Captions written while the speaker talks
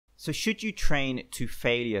So should you train to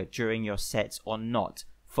failure during your sets or not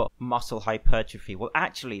for muscle hypertrophy? Well,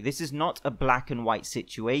 actually, this is not a black and white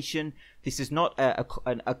situation. This is not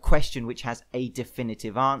a question which has a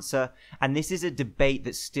definitive answer. And this is a debate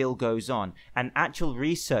that still goes on. And actual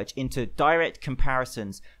research into direct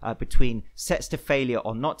comparisons between sets to failure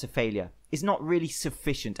or not to failure is not really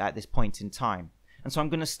sufficient at this point in time. And so I'm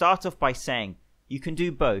going to start off by saying you can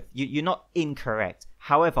do both. You're not incorrect.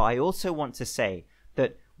 However, I also want to say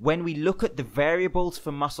that when we look at the variables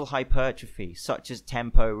for muscle hypertrophy, such as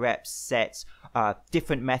tempo, reps, sets,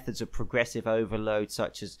 different methods of progressive overload,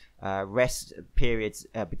 such as rest periods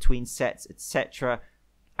between sets, etc.,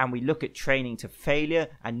 and we look at training to failure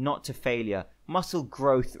and not to failure, muscle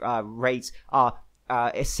growth rates are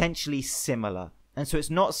essentially similar. And so it's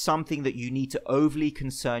not something that you need to overly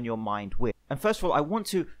concern your mind with. And first of all, I want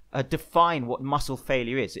to define what muscle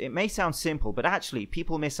failure is. It may sound simple, but actually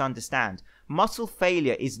people misunderstand. Muscle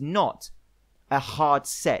failure is not a hard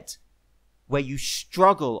set where you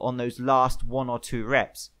struggle on those last 1 or 2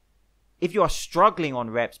 reps. If you are struggling on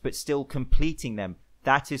reps but still completing them,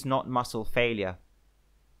 that is not muscle failure.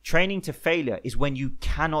 Training to failure is when you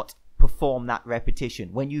cannot perform that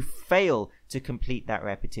repetition, when you fail to complete that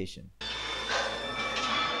repetition.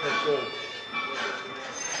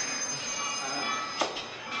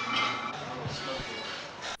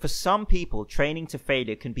 For some people, training to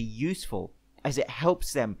failure can be useful as it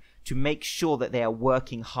helps them to make sure that they are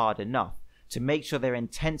working hard enough, to make sure their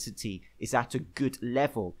intensity is at a good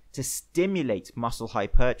level, to stimulate muscle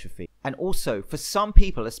hypertrophy. And also, for some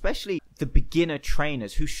people, especially the beginner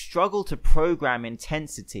trainers who struggle to program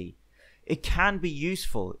intensity, it can be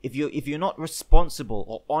useful if you're not responsible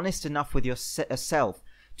or honest enough with yourself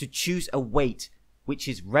to choose a weight which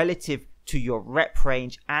is relative to your rep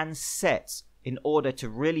range and sets in order to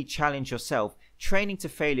really challenge yourself. Training to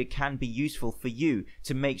failure can be useful for you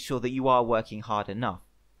to make sure that you are working hard enough.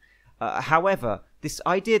 However, this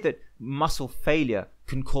idea that muscle failure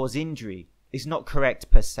can cause injury is not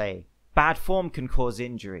correct per se. Bad form can cause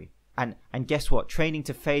injury. And guess what? Training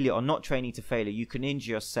to failure or not training to failure, you can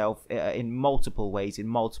injure yourself in multiple ways, in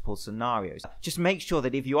multiple scenarios. Just make sure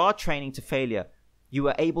that if you are training to failure, you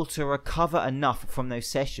are able to recover enough from those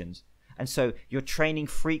sessions. And so your training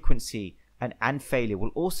frequency and failure will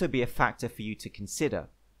also be a factor for you to consider.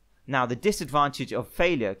 Now, the disadvantage of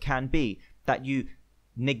failure can be that you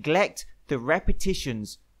neglect the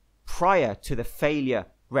repetitions prior to the failure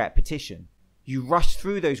repetition. You rush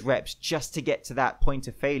through those reps just to get to that point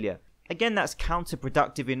of failure. Again, that's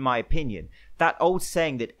counterproductive in my opinion. That old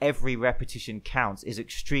saying that every repetition counts is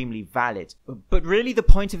extremely valid. But really the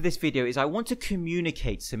point of this video is I want to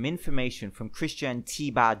communicate some information from Christian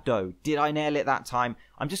Thibaudeau. Did I nail it that time?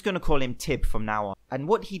 I'm just going to call him Tib from now on. And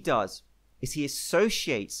what he does is he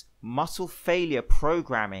associates muscle failure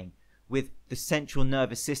programming with the central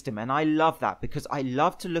nervous system. And I love that because I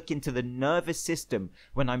love to look into the nervous system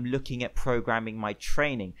when I'm looking at programming my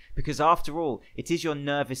training. Because after all, it is your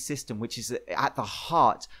nervous system which is at the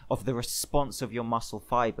heart of the response of your muscle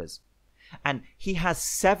fibers. And he has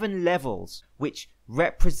 7 levels which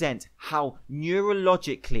represent how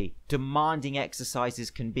neurologically demanding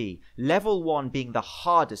exercises can be. Level 1 being the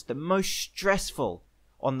hardest, the most stressful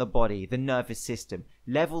on the body, the nervous system.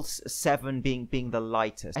 Level 7 being the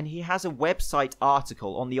lightest. And he has a website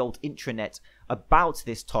article on the old intranet about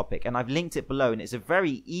this topic, and I've linked it below, and it's a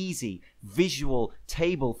very easy visual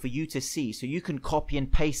table for you to see, so you can copy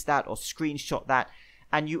and paste that or screenshot that,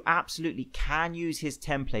 and you absolutely can use his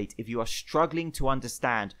template if you are struggling to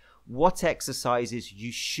understand what exercises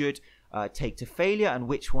you should take to failure and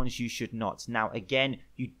which ones you should not. Now again,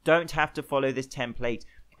 you don't have to follow this template.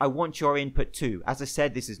 I want your input too. As I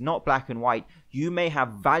said, this is not black and white. You may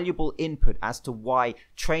have valuable input as to why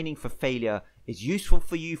training for failure is useful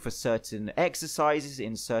for you for certain exercises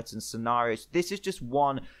in certain scenarios. This is just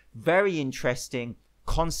one very interesting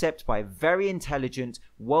concept by a very intelligent,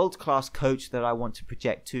 world-class coach that I want to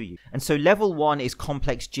project to you. And so level 1 is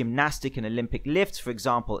complex gymnastic and Olympic lifts, for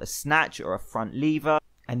example, a snatch or a front lever.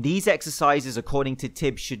 And these exercises, according to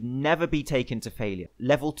Tib, should never be taken to failure.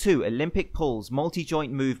 Level 2, Olympic pulls,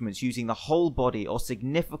 multi-joint movements using the whole body or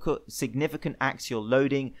significant axial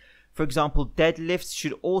loading. For example, deadlifts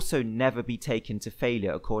should also never be taken to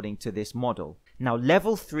failure, according to this model. Now,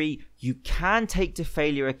 level 3, you can take to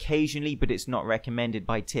failure occasionally, but it's not recommended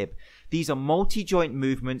by Tib. These are multi-joint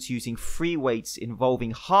movements using free weights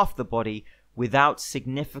involving half the body without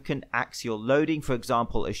significant axial loading, for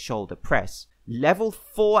example, a shoulder press. Level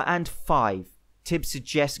 4 and 5 Tib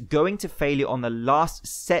suggests going to failure on the last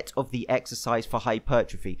set of the exercise for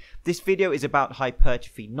hypertrophy. This video is about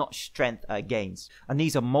hypertrophy, not strength gains. And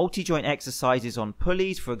these are multi-joint exercises on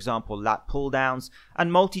pulleys, for example, lat pull downs,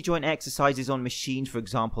 and multi-joint exercises on machines, for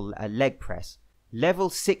example, a leg press. Level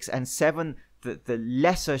 6 and 7, the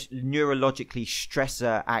lesser neurologically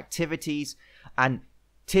stressor activities, and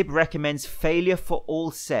Tib recommends failure for all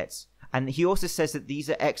sets. And he also says that these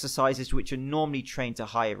are exercises which are normally trained to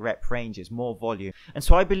higher rep ranges, more volume. And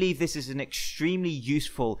so I believe this is an extremely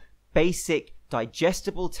useful, basic,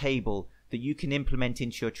 digestible table that you can implement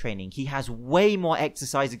into your training. He has way more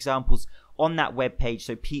exercise examples on that webpage,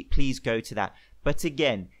 so please go to that. But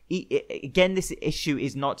again, this issue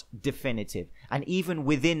is not definitive. And even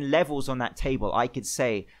within levels on that table, I could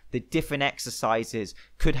say that different exercises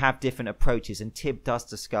could have different approaches, and Tib does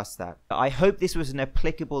discuss that. I hope this was an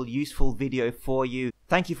applicable, useful video for you.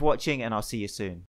 Thank you for watching, and I'll see you soon.